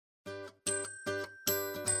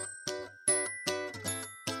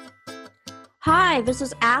Hi, this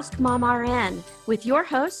is Ask Mom RN with your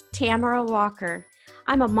host, Tamara Walker.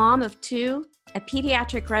 I'm a mom of two, a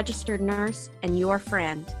pediatric registered nurse, and your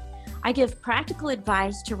friend. I give practical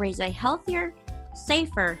advice to raise a healthier,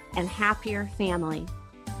 safer, and happier family.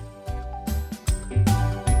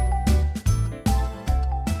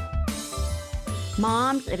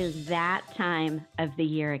 Moms, it is that time of the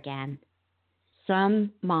year again.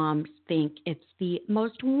 Some moms think it's the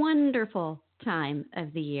most wonderful time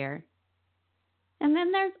of the year. And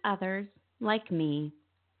then there's others, like me,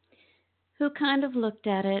 who kind of looked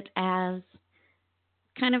at it as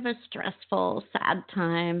kind of a stressful, sad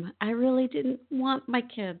time. I really didn't want my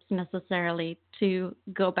kids necessarily to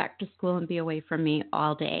go back to school and be away from me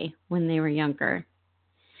all day when they were younger.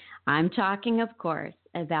 I'm talking, of course,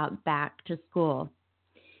 about back to school.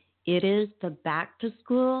 It is the back to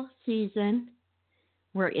school season.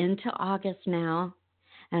 We're into August now,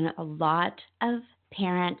 and a lot of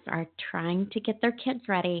parents are trying to get their kids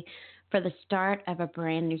ready for the start of a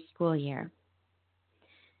brand new school year.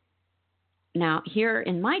 Now, here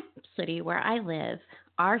in my city where I live,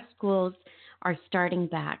 our schools are starting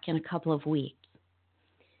back in a couple of weeks.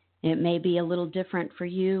 It may be a little different for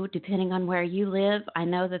you depending on where you live. I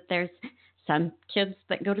know that there's some kids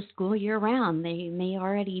that go to school year round. They may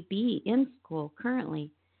already be in school currently.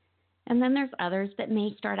 And then there's others that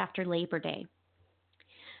may start after Labor Day.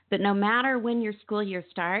 But no matter when your school year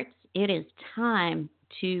starts, it is time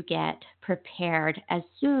to get prepared as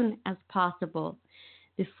soon as possible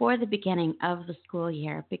before the beginning of the school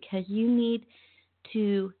year, because you need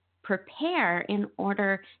to prepare in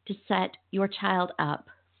order to set your child up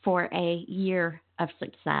for a year of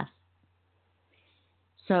success.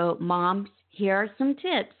 So, moms, here are some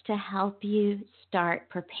tips to help you start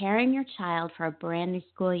preparing your child for a brand new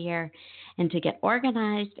school year and to get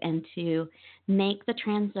organized and to make the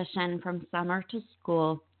transition from summer to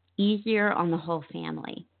school easier on the whole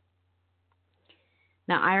family.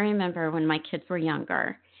 Now, I remember when my kids were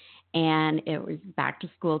younger and it was back to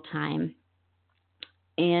school time,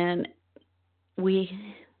 and we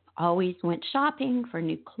always went shopping for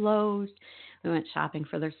new clothes. We went shopping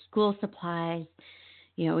for their school supplies.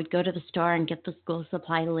 You know, we'd go to the store and get the school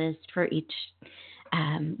supply list for each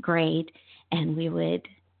grade, and we would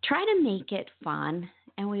try to make it fun,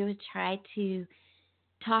 and we would try to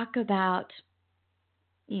talk about,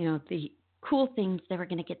 you know, the cool things they were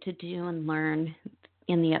going to get to do and learn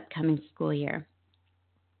in the upcoming school year.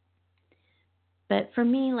 But for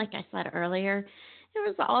me, like I said earlier, it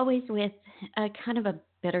was always with a kind of a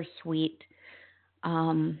bittersweet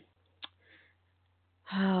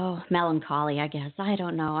melancholy, I guess. I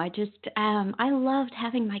don't know. I loved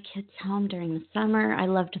having my kids home during the summer. I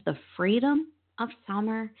loved the freedom of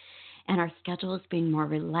summer and our schedules being more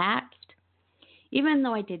relaxed. Even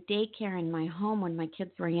though I did daycare in my home when my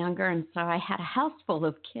kids were younger, and so I had a house full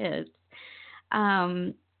of kids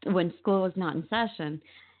when school was not in session,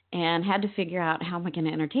 and had to figure out how am I going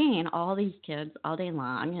to entertain all these kids all day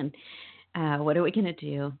long, and what are we going to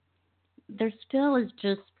do? There still is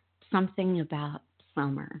just something about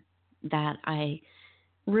summer that I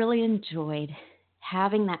really enjoyed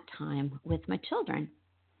having that time with my children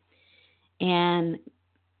and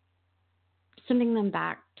sending them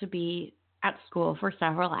back to be at school for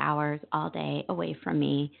several hours all day away from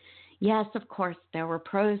me. Yes, of course, there were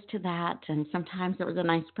pros to that, and sometimes it was a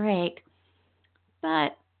nice break,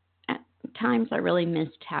 but at times I really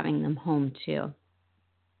missed having them home too.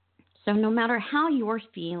 So no matter how you're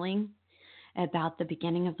feeling about the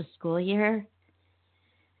beginning of the school year,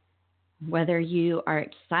 whether you are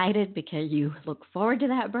excited because you look forward to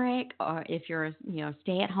that break, or if you're a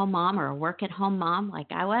stay-at-home mom or a work-at-home mom like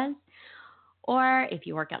I was, or if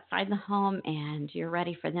you work outside the home and you're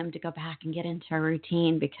ready for them to go back and get into a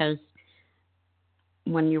routine, because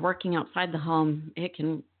when you're working outside the home, it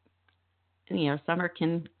can, summer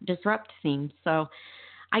can disrupt things. So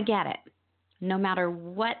I get it. No matter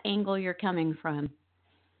what angle you're coming from,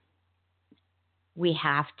 we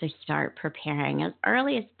have to start preparing as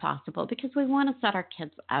early as possible because we want to set our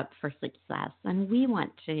kids up for success, and we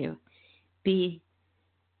want to be,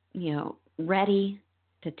 ready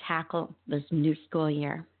to tackle this new school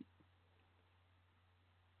year.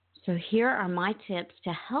 So here are my tips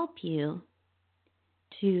to help you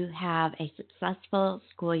to have a successful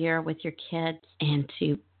school year with your kids and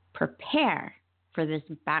to prepare for this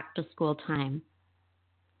back to school time.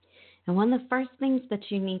 And one of the first things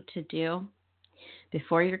that you need to do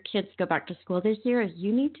before your kids go back to school this year is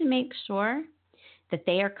you need to make sure that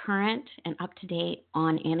they are current and up to date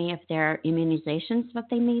on any of their immunizations that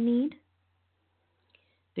they may need.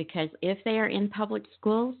 Because if they are in public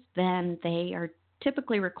schools, then they are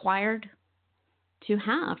typically required to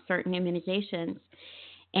have certain immunizations.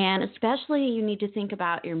 And especially you need to think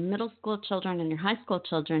about your middle school children and your high school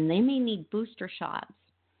children. They may need booster shots,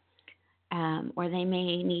 or they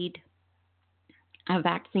may need a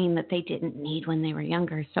vaccine that they didn't need when they were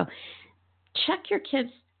younger. So check your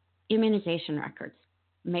kids' immunization records.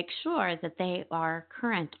 Make sure that they are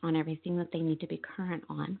current on everything that they need to be current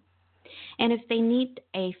on. And if they need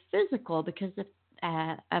a physical because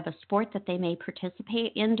of a sport that they may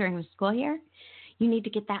participate in during the school year, you need to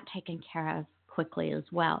get that taken care of quickly as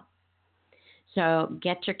well. So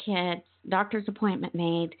get your kids' doctor's appointment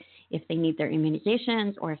made if they need their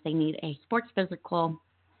immunizations or if they need a sports physical,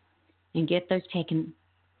 and get those taken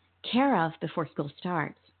care of before school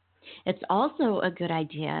starts. It's also a good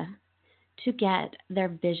idea to get their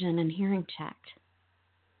vision and hearing checked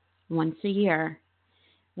once a year.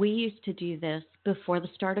 We used to do this before the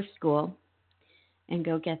start of school and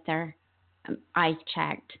go get their eyes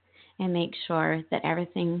checked and make sure that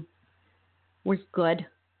everything was good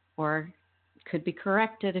or could be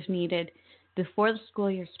corrected if needed before the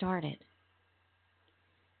school year started.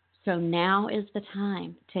 So now is the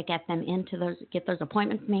time to get them into get those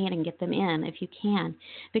appointments made and get them in if you can,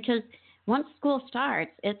 because once school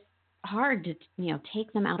starts, it's hard to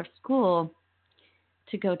take them out of school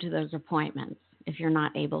to go to those appointments if you're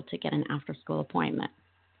not able to get an after-school appointment.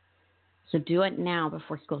 So do it now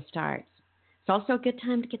before school starts. It's also a good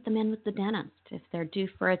time to get them in with the dentist if they're due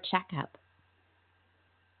for a checkup.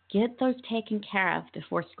 Get those taken care of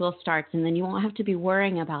before school starts, and then you won't have to be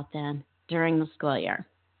worrying about them during the school year.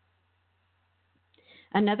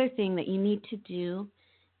 Another thing that you need to do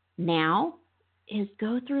now is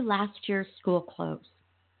go through last year's school clothes.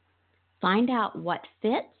 Find out what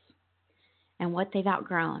fits and what they've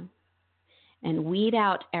outgrown, and weed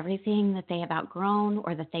out everything that they have outgrown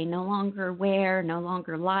or that they no longer wear, no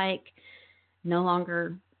longer like, no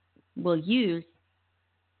longer will use.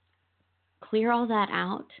 Clear all that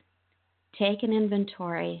out. Take an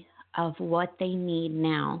inventory of what they need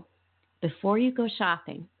now before you go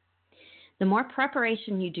shopping. The more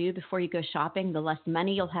preparation you do before you go shopping, the less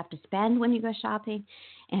money you'll have to spend when you go shopping,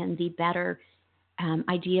 and the better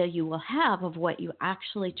idea you will have of what you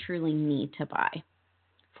actually truly need to buy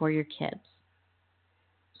for your kids.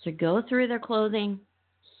 So go through their clothing,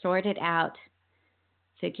 sort it out,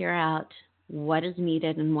 figure out what is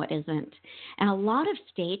needed and what isn't. And a lot of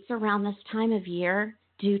states around this time of year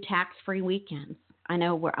do tax-free weekends. I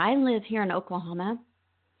know where I live here in Oklahoma,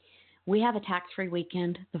 we have a tax-free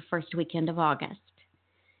weekend the first weekend of August.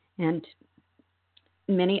 And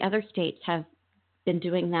many other states have been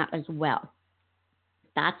doing that as well.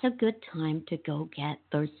 That's a good time to go get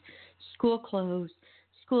those school clothes,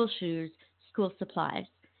 school shoes, school supplies,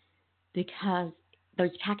 because those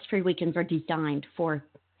tax-free weekends are designed for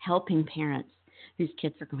helping parents whose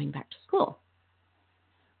kids are going back to school.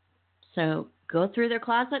 So go through their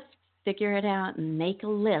closets, figure it out, and make a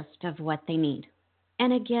list of what they need.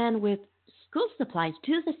 And again, with school supplies,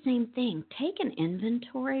 do the same thing. Take an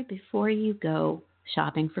inventory before you go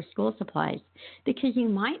shopping for school supplies, because you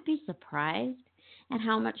might be surprised at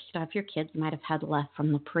how much stuff your kids might have had left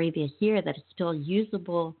from the previous year that is still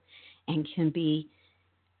usable and can be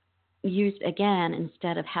used again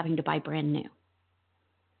instead of having to buy brand new.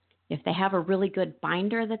 If they have a really good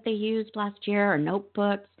binder that they used last year, or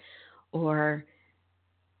notebooks, or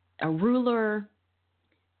a ruler,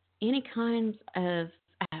 any kinds of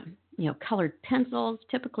colored pencils.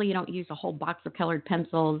 Typically, you don't use a whole box of colored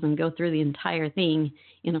pencils and go through the entire thing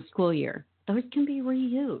in a school year. Those can be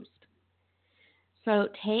reused. So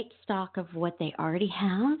take stock of what they already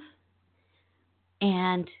have,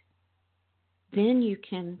 and then you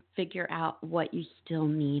can figure out what you still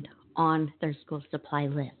need on their school supply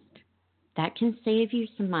list. That can save you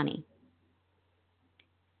some money.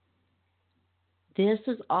 This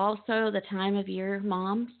is also the time of year,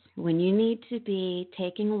 moms, when you need to be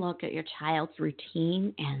taking a look at your child's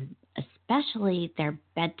routine, and especially their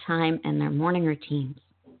bedtime and their morning routines.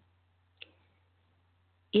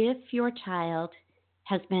 If your child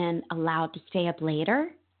has been allowed to stay up later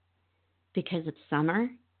because it's summer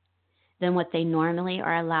than what they normally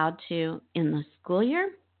are allowed to in the school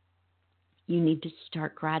year, you need to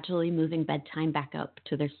start gradually moving bedtime back up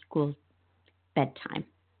to their school bedtime,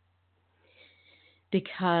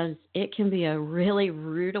 because it can be a really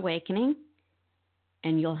rude awakening,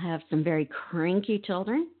 and you'll have some very cranky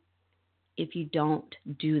children if you don't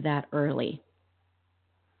do that early.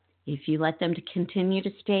 If you let them to continue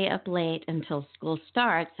to stay up late until school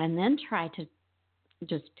starts and then try to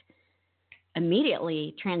just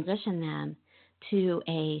immediately transition them to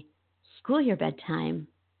a school year bedtime,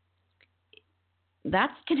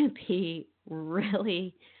 that's going to be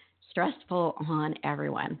really stressful on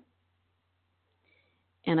everyone.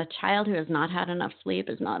 And a child who has not had enough sleep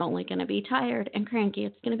is not only going to be tired and cranky,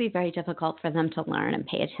 it's going to be very difficult for them to learn and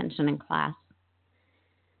pay attention in class.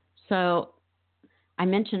 So I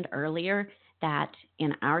mentioned earlier that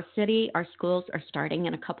in our city, our schools are starting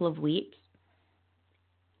in a couple of weeks.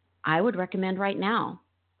 I would recommend right now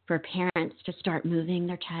for parents to start moving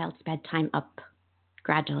their child's bedtime up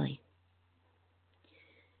gradually.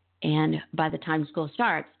 And by the time school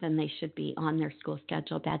starts, then they should be on their school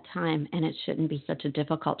schedule bedtime, and it shouldn't be such a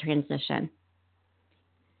difficult transition.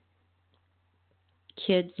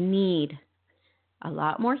 Kids need a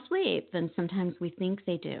lot more sleep than sometimes we think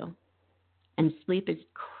they do. And sleep is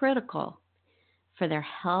critical for their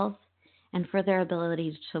health and for their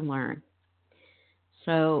ability to learn.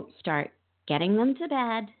 So start getting them to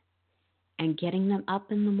bed and getting them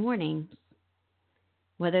up in the mornings,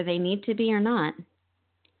 whether they need to be or not,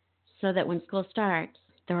 so that when school starts,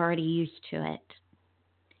 they're already used to it.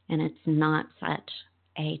 And it's not such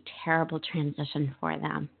a terrible transition for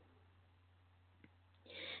them.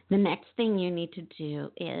 The next thing you need to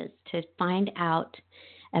do is to find out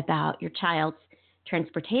about your child's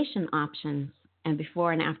transportation options and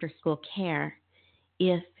before and after school care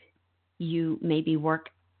if you maybe work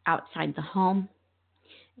outside the home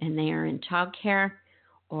and they are in childcare,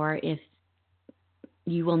 or if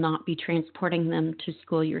you will not be transporting them to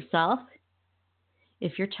school yourself.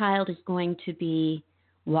 If your child is going to be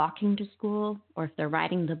walking to school, or if they're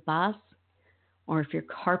riding the bus, or if you're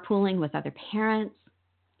carpooling with other parents,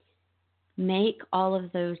 make all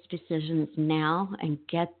of those decisions now and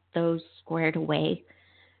get those squared away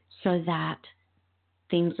so that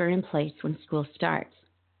things are in place when school starts.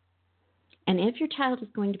 And if your child is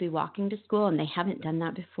going to be walking to school and they haven't done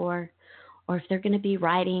that before, or if they're going to be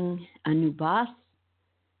riding a new bus,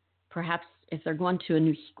 perhaps if they're going to a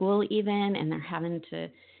new school even and they're having to,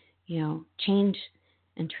 change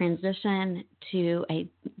and transition to a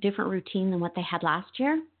different routine than what they had last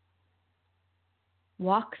year,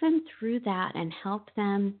 walk them through that and help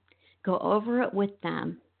them, go over it with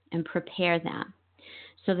them and prepare them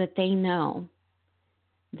so that they know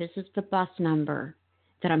this is the bus number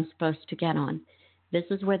that I'm supposed to get on. This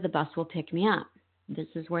is where the bus will pick me up. This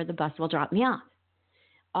is where the bus will drop me off.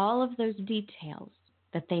 All of those details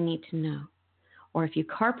that they need to know. Or if you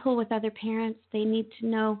carpool with other parents, they need to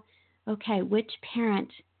know, okay, which parent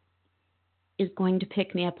is going to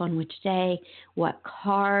pick me up on which day? What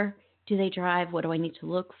car do they drive? What do I need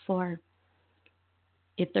to look for?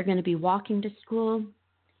 If they're going to be walking to school,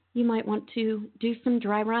 you might want to do some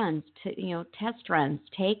dry runs, test runs.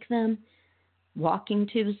 Take them walking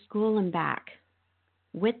to the school and back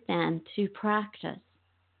with them to practice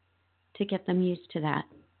to get them used to that.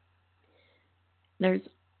 There's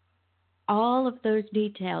all of those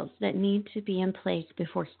details that need to be in place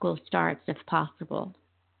before school starts, if possible.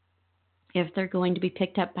 If they're going to be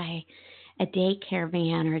picked up by a daycare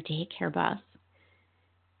van or a daycare bus,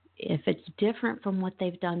 if it's different from what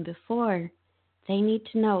they've done before, they need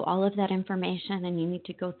to know all of that information, and you need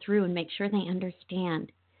to go through and make sure they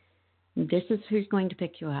understand this is who's going to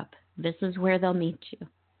pick you up. This is where they'll meet you.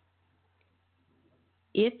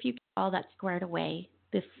 If you get all that squared away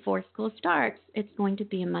before school starts, it's going to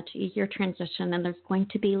be a much easier transition, and there's going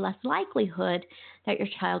to be less likelihood that your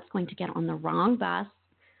child's going to get on the wrong bus,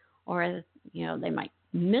 or they might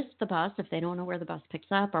miss the bus if they don't know where the bus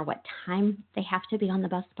picks up or what time they have to be on the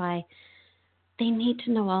bus by. They need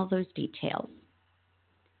to know all those details.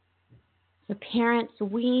 So parents,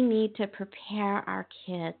 we need to prepare our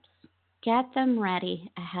kids. Get them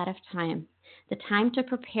ready ahead of time. The time to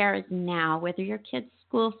prepare is now, whether your kid's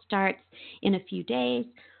school starts in a few days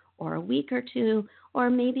or a week or two, or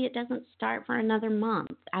maybe it doesn't start for another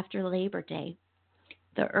month after Labor Day.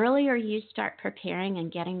 The earlier you start preparing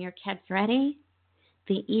and getting your kids ready,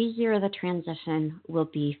 the easier the transition will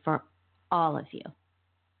be for all of you.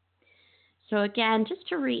 So again, just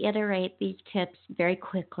to reiterate these tips very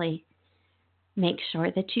quickly, make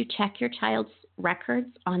sure that you check your child's records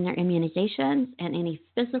on their immunizations and any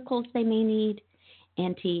physicals they may need,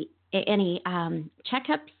 any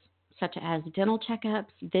checkups such as dental checkups,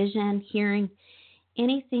 vision, hearing,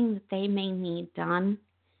 anything that they may need done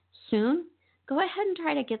soon. Go ahead and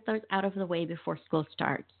try to get those out of the way before school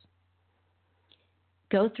starts.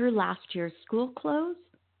 Go through last year's school clothes.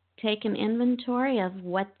 Take an inventory of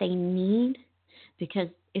what they need, because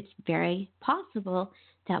it's very possible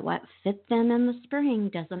that what fit them in the spring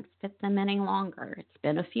doesn't fit them any longer. It's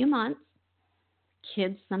been a few months.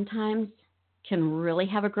 Kids sometimes can really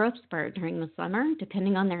have a growth spurt during the summer,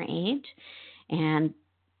 depending on their age, and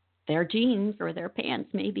their jeans or their pants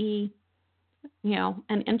may be,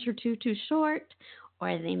 an inch or two too short,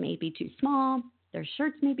 or they may be too small. Their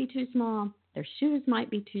shirts may be too small. Their shoes might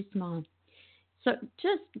be too small. So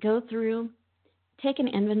just go through, take an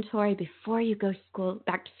inventory before you go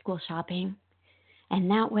back to school shopping. And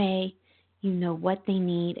that way you know what they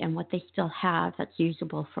need and what they still have that's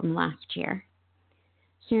usable from last year.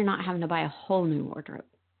 So you're not having to buy a whole new wardrobe.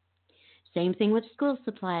 Same thing with school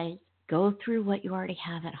supplies. Go through what you already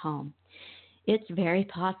have at home. It's very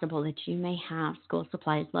possible that you may have school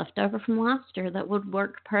supplies left over from last year that would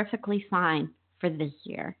work perfectly fine for this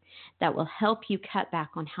year, that will help you cut back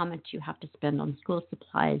on how much you have to spend on school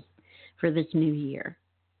supplies for this new year.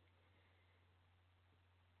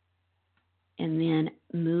 And then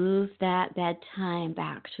move that bedtime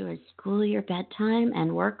back to a school year bedtime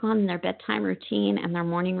and work on their bedtime routine and their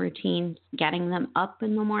morning routine, getting them up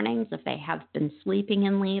in the mornings if they have been sleeping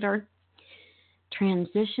in later.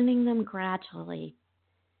 Transitioning them gradually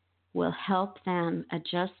will help them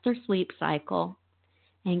adjust their sleep cycle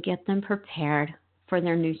and get them prepared for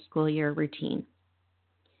their new school year routine.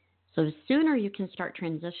 So the sooner you can start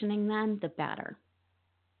transitioning them, the better.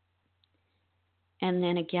 And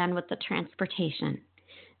then again with the transportation,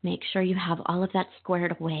 make sure you have all of that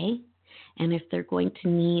squared away. And if they're going to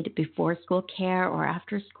need before school care or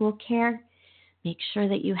after school care, make sure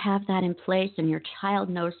that you have that in place and your child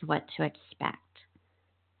knows what to expect.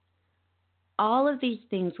 All of these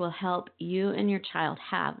things will help you and your child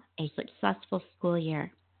have a successful school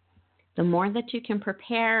year. The more that you can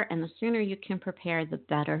prepare and the sooner you can prepare, the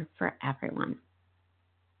better for everyone.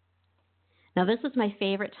 Now, this is my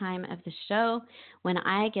favorite time of the show when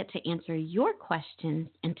I get to answer your questions.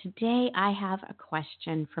 And today I have a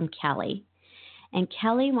question from Kelly. And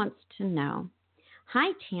Kelly wants to know,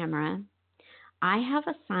 hi, Tamara. I have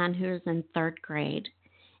a son who is in third grade,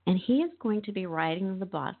 and he is going to be riding the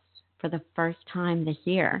bus for the first time this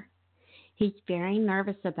year. He's very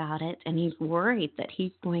nervous about it, and he's worried that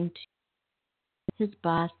he's going to miss his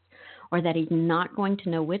bus or that he's not going to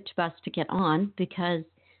know which bus to get on because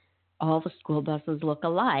all the school buses look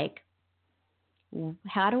alike.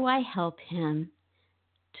 How do I help him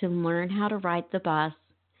to learn how to ride the bus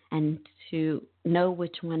and to know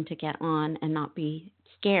which one to get on and not be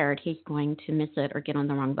scared he's going to miss it or get on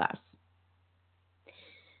the wrong bus?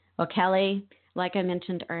 Well, Kelly, like I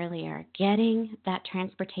mentioned earlier, getting that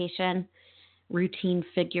transportation routine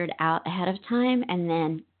figured out ahead of time and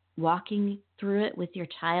then walking through it with your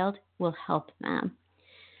child will help them.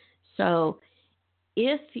 So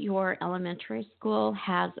if your elementary school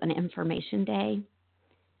has an information day,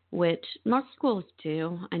 which most schools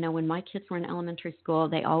do, I know when my kids were in elementary school,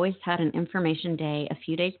 they always had an information day a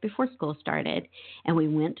few days before school started, and we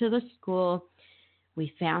went to the school,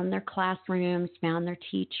 we found their classrooms, found their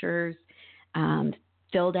teachers,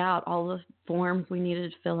 filled out all the forms we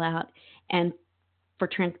needed to fill out. And for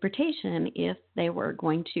transportation, if they were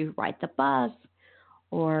going to ride the bus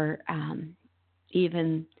or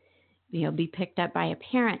even be picked up by a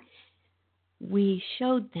parent, we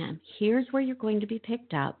showed them, here's where you're going to be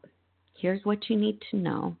picked up. Here's what you need to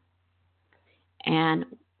know. And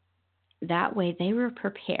that way they were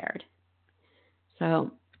prepared.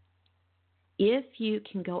 So if you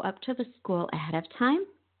can go up to the school ahead of time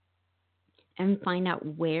and find out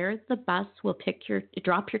where the bus will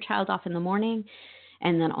drop your child off in the morning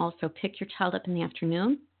and then also pick your child up in the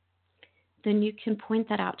afternoon, then you can point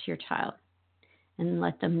that out to your child and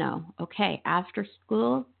let them know, okay, after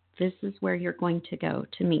school, this is where you're going to go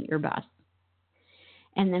to meet your bus.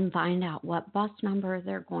 And then find out what bus number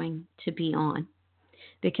they're going to be on.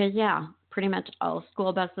 Because, pretty much all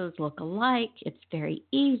school buses look alike. It's very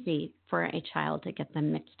easy for a child to get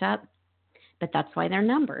them mixed up, but that's why they're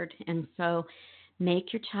numbered. And so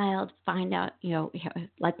make your child find out,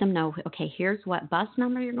 let them know, okay, here's what bus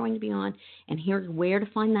number you're going to be on, and here's where to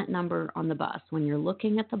find that number on the bus. When you're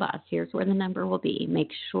looking at the bus, here's where the number will be.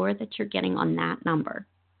 Make sure that you're getting on that number.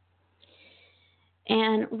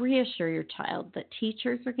 And reassure your child that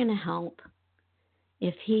teachers are going to help.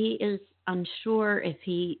 If he is unsure, if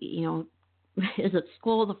he, is at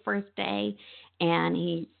school the first day and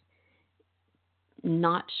he's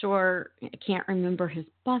not sure, can't remember his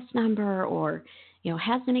bus number or,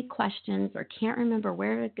 has any questions or can't remember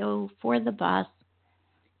where to go for the bus,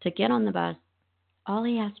 to get on the bus, all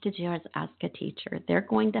he has to do is ask a teacher. They're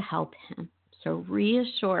going to help him. So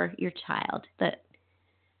reassure your child that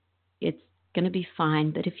it's going to be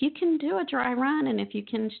fine. But if you can do a dry run and if you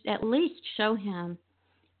can at least show him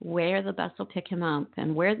where the bus will pick him up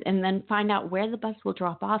and then find out where the bus will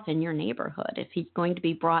drop off in your neighborhood, if he's going to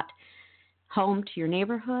be brought home to your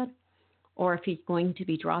neighborhood or if he's going to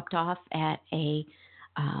be dropped off at a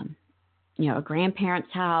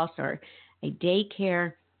grandparent's house or a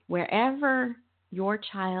daycare, wherever your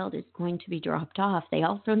child is going to be dropped off, they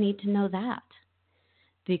also need to know that.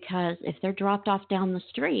 Because if they're dropped off down the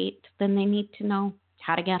street, then they need to know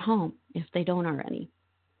how to get home if they don't already.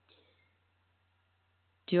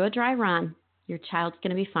 Do a dry run. Your child's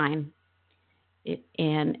going to be fine.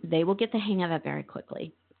 And they will get the hang of it very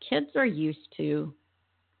quickly. Kids are used to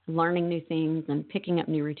learning new things and picking up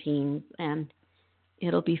new routines, and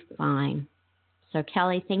it'll be fine. So,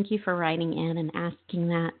 Kelly, thank you for writing in and asking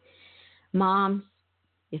that. Moms,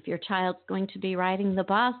 if your child's going to be riding the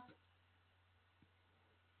bus,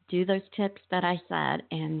 do those tips that I said,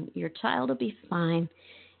 and your child will be fine.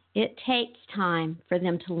 It takes time for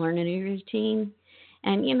them to learn a new routine.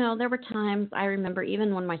 And, there were times I remember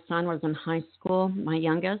even when my son was in high school, my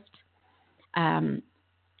youngest,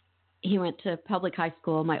 he went to public high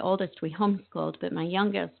school. My oldest, we homeschooled, but my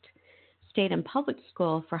youngest stayed in public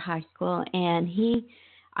school for high school. And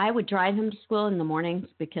I would drive him to school in the mornings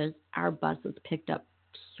because our buses picked up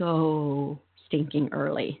so stinking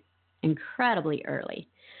early, incredibly early.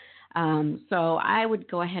 So I would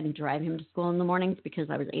go ahead and drive him to school in the mornings because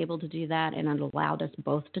I was able to do that, and it allowed us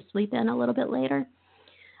both to sleep in a little bit later.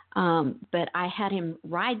 But I had him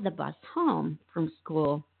ride the bus home from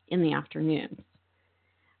school in the afternoons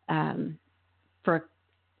for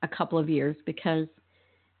a couple of years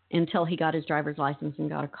until he got his driver's license and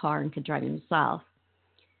got a car and could drive himself.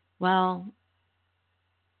 Well,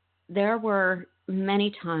 there were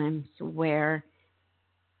many times where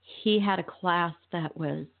he had a class that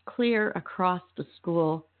was clear across the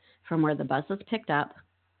school from where the buses picked up,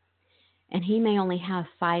 and he may only have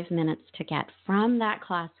 5 minutes to get from that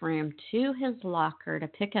classroom to his locker to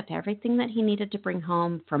pick up everything that he needed to bring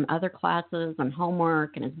home from other classes and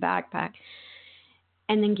homework and his backpack,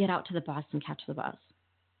 and then get out to the bus and catch the bus.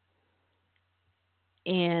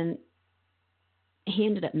 And he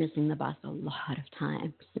ended up missing the bus a lot of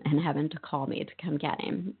times and having to call me to come get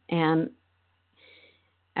him. And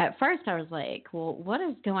at first I was like, well, what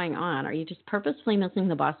is going on? Are you just purposefully missing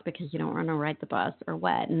the bus because you don't want to ride the bus or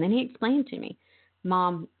what? And then he explained to me,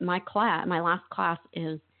 Mom, my last class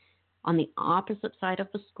is on the opposite side of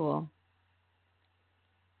the school.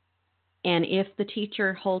 And if the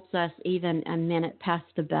teacher holds us even a minute past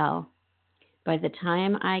the bell, by the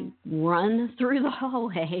time I run through the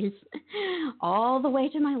hallways all the way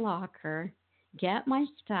to my locker, get my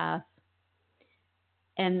stuff,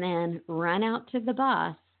 and then run out to the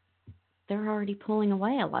bus, they're already pulling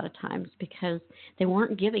away a lot of times because they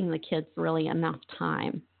weren't giving the kids really enough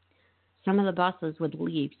time. Some of the buses would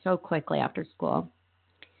leave so quickly after school.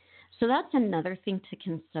 So that's another thing to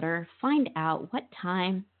consider. Find out what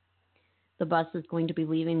time the bus is going to be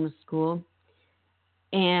leaving the school.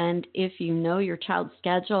 And if you know your child's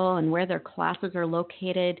schedule and where their classes are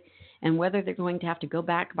located and whether they're going to have to go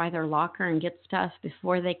back by their locker and get stuff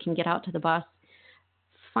before they can get out to the bus,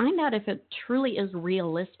 find out if it truly is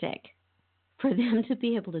realistic for them to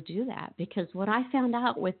be able to do that. Because what I found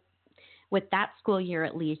out with that school year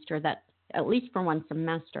at least, or that at least for one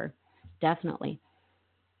semester, definitely,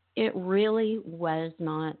 it really was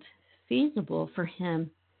not feasible for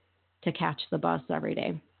him to catch the bus every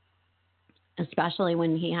day, especially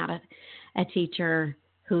when he had a teacher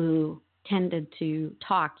who tended to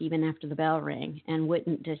talk even after the bell rang and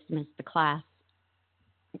wouldn't dismiss the class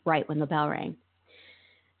right when the bell rang.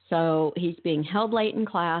 So he's being held late in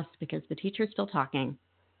class because the teacher's still talking,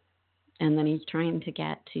 and then he's trying to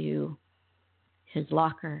get to his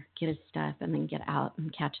locker, get his stuff, and then get out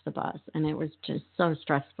and catch the bus. And it was just so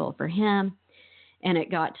stressful for him. And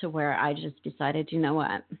it got to where I just decided, you know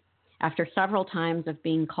what? After several times of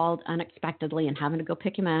being called unexpectedly and having to go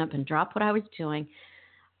pick him up and drop what I was doing,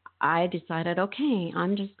 I decided, okay,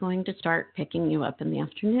 I'm just going to start picking you up in the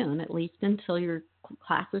afternoon, at least until your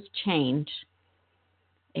classes change,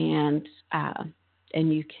 and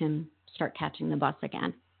you can start catching the bus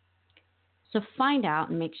again. So find out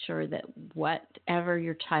and make sure that whatever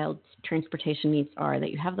your child's transportation needs are,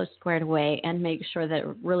 that you have those squared away, and make sure that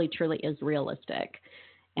it really, truly is realistic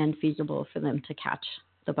and feasible for them to catch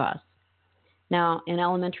the bus. Now, in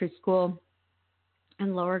elementary school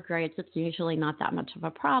and lower grades, it's usually not that much of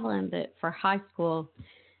a problem, but for high school,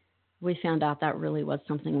 we found out that really was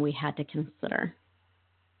something we had to consider.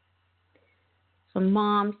 So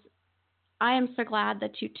moms, I am so glad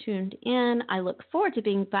that you tuned in. I look forward to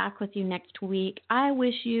being back with you next week. I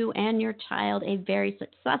wish you and your child a very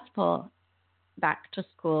successful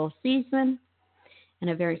back-to-school season and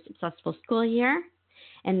a very successful school year.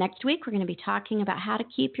 And next week, we're going to be talking about how to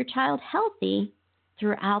keep your child healthy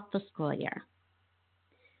throughout the school year.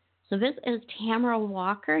 So this is Tamara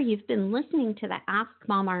Walker. You've been listening to the Ask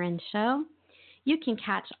Mom RN show. You can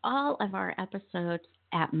catch all of our episodes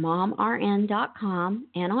at momrn.com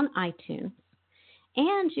and on iTunes.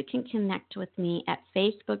 And you can connect with me at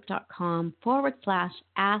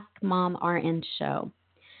facebook.com/AskMomRNShow.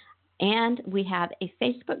 And we have a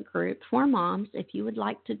Facebook group for moms. If you would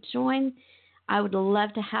like to join, I would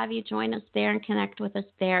love to have you join us there and connect with us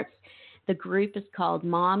there. The group is called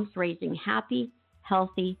Moms Raising Happy,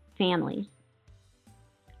 Healthy Families.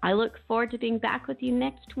 I look forward to being back with you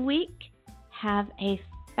next week. Have a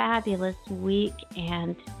fabulous week,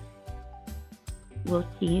 and we'll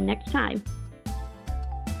see you next time.